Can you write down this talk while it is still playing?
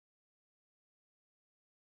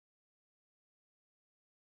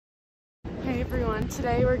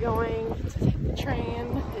Today we're going to take the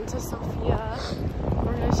train into Sofia.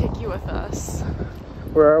 We're gonna take you with us.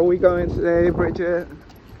 Where are we going today, Bridget?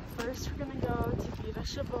 First we're gonna go to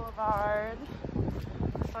Vitosha Boulevard,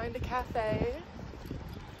 find a cafe.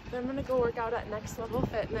 Then I'm gonna go work out at Next Level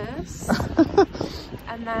Fitness.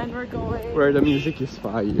 And then we're going where the music is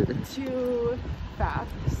fire. To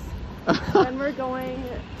Fabs. Then we're going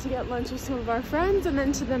to get lunch with some of our friends and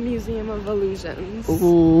then to the Museum of Illusions.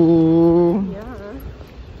 Ooh. Yeah.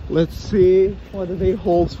 Let's see what the day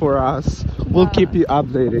holds for us. We'll keep you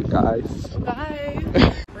updated, guys. Bye.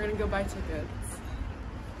 We're gonna go buy tickets.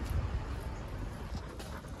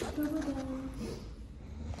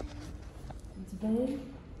 Today,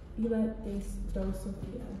 bilet do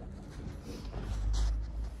Sofia.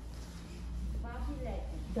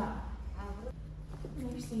 Da.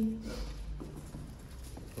 Merci.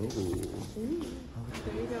 Ooh.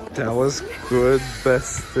 There you go. That was good,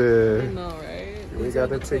 best. I know, right? We got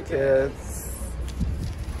the tickets.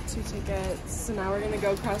 2 tickets. So now we're gonna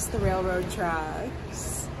go across the railroad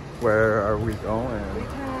tracks. Where are we going? We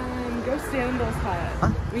can go stand in those huts.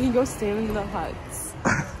 Huh? We can go stand in the huts.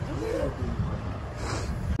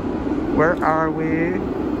 Where are we?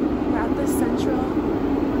 We're at the Central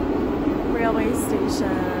Railway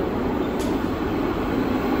Station.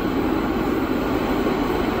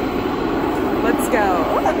 Let's go.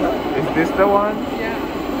 Is this the one? Yeah.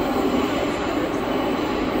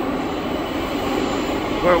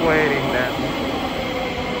 We're waiting then.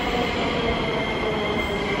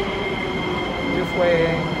 Just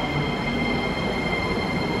waiting.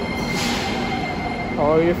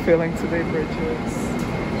 How are you feeling today, Bridget?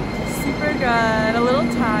 Super good. A little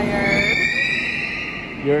tired.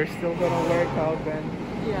 You're still gonna work out then?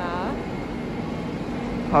 Yeah.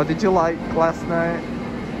 How did you like last night?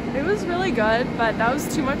 It was really good, but that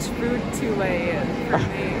was too much food too late for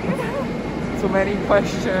me. So many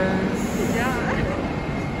questions. Yeah.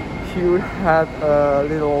 You had a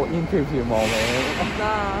little interview moment.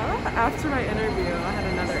 After my interview, I had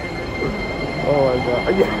another interview. Oh my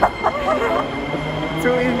god. Yeah. 2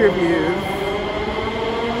 interviews.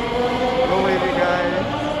 Go with it, guys.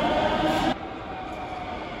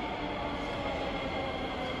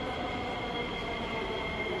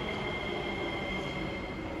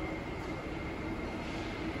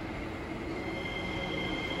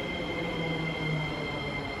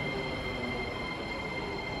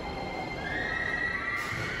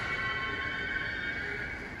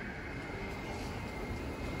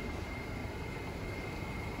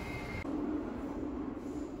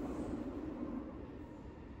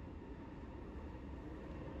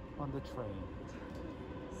 On the train,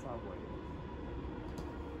 subway.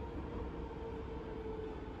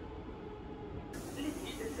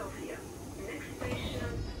 Letitia Sophia. Next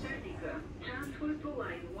station, Serdica. Transfer to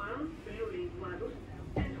line 1, Lully Gladus,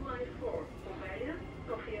 and line 4, Bulgaria,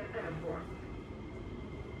 Sofia Airport.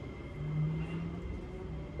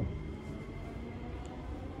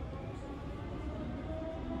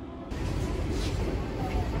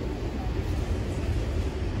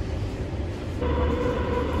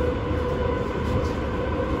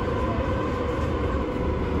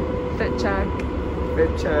 Fit check.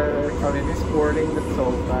 Fit check. I mean, it's boarding the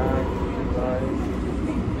soul bag. Guys.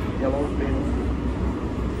 Yellow bin.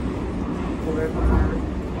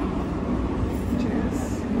 Cheers.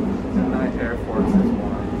 The night Air Force is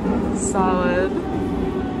one. Solid.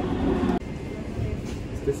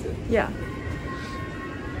 Is this it? Yeah.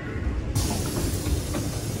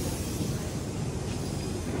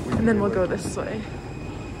 And then we'll go this way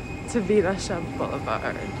to Vitosha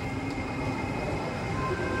Boulevard.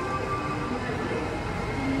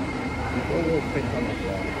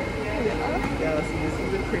 Yeah, so this is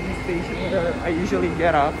the train station where I usually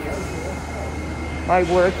get off. My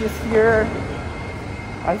work is here.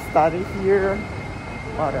 I study here.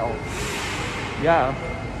 What else? Yeah.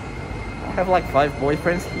 I have like 5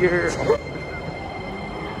 boyfriends here.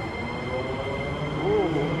 Ooh,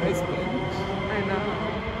 nice bench. I know.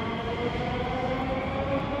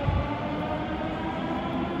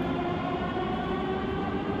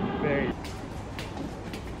 Very.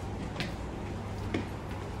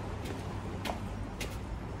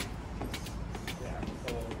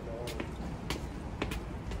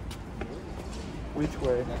 Which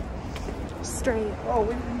way? Straight. Oh,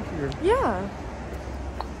 we're in here. Yeah.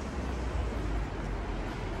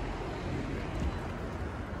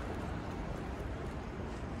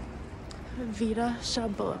 Vitosha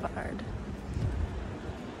Boulevard.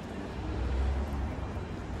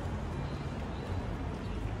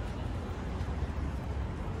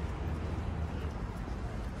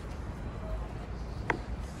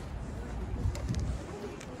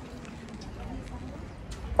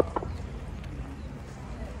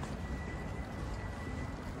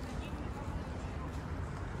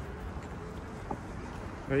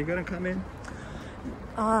 Are you gonna come in?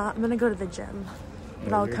 I'm gonna go to the gym,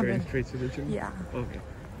 but I'll You're come going in. straight to the gym? Yeah. Okay.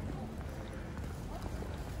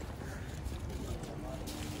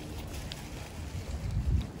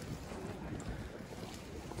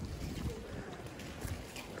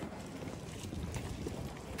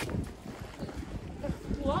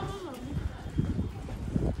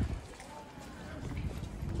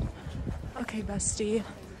 Okay, bestie.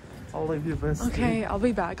 I'll leave you, bestie. Okay, I'll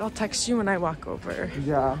be back. I'll text you when I walk over.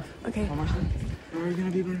 Yeah. Okay. How much? Are you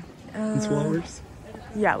gonna be there? In 2 hours?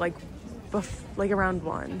 Yeah, like around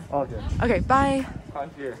 1. Okay. Okay, bye. I'm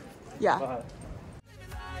here. Yeah. Bye.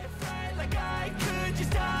 Like I could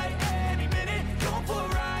just die any minute. Going for a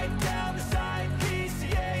ride down the side.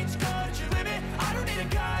 PCH, country limit. I don't need a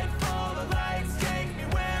guide full of lights. Take me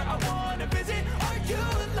where I wanna visit. Are you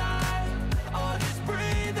alive? Or just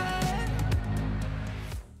breathing?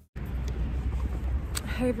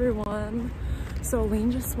 Hey everyone. So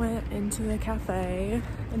Lane just went into the cafe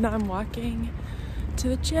and now I'm walking to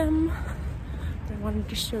the gym. I wanted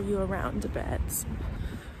to show you around a bit.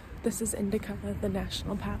 This is Indica, the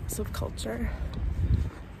national paths of culture.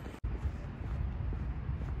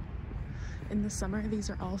 In the summer,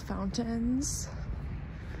 these are all fountains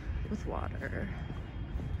with water.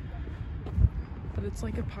 But it's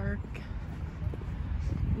like a park.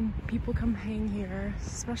 And people come hang here,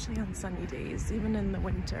 especially on sunny days, even in the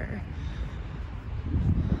winter.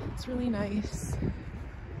 It's really nice.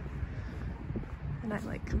 And I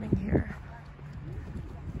like coming here.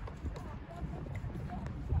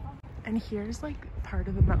 And here's like part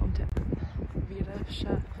of the mountain,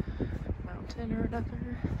 Vitosha mountain or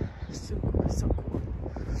whatever. So cool.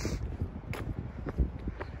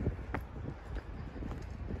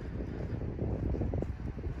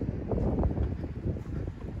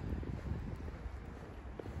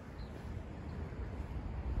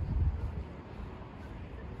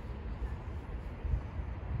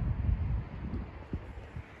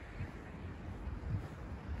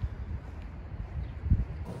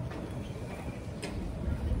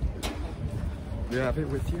 Do you have it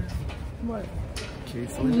with you? What?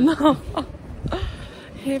 Case No.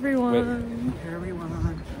 Hey everyone. Hey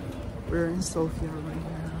everyone. We're in Sofia right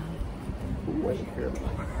now. Wait here.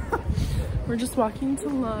 We're just walking to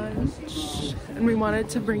lunch and we wanted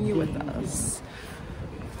to bring you with us.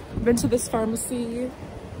 We've been to this pharmacy.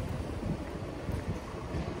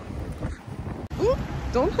 Ooh,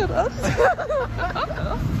 don't hit us.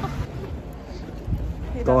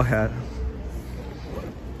 Hey, Go ahead.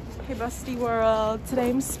 Hey Busty World. Today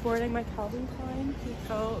I'm sporting my Calvin Klein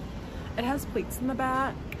coat. It has pleats in the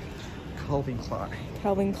back. Calvin Klein.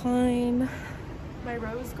 Calvin Klein. My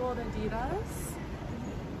rose gold Adidas.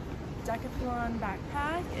 Decathlon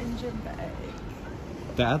backpack and gym bag.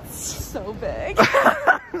 That's So big.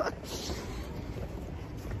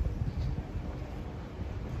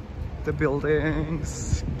 the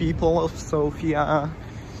buildings, people of Sofia,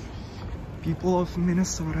 people of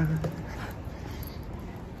Minnesota.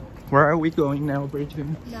 Where are we going now, Bridget?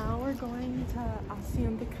 Now we're going to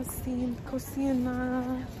Hacienda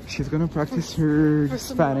Cocina. She's gonna practice her for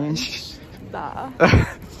some Spanish.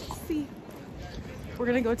 See. We're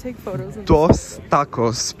gonna go take photos. And Dos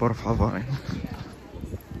tacos, por favor.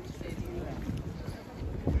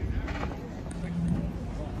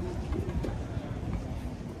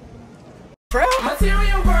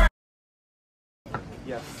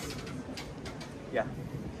 Yes. Yeah.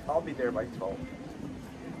 I'll be there by 12.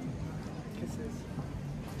 Kisses.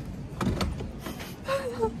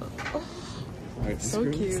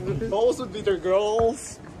 So cute. Those would be the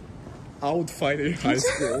girls I would fight in high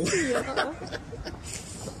school.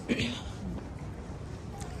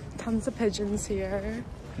 Tons of pigeons here.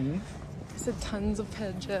 Hmm? I said tons of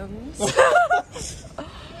pigeons.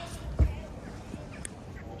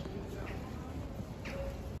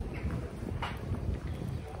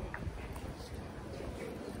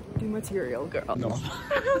 Do material girl. No.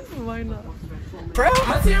 Why not?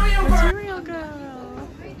 Material girl. Material girl.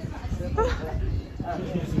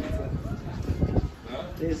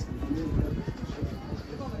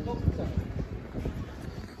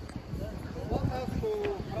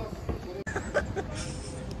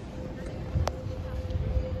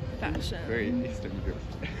 Fashion. Very Eastern girl.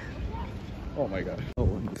 Oh my god.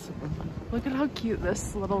 Oh, Look at how cute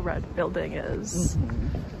this little red building is.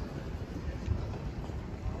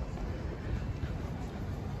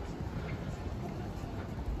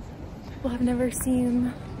 Well, I've never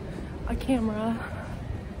seen a camera,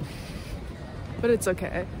 but it's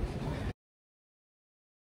okay.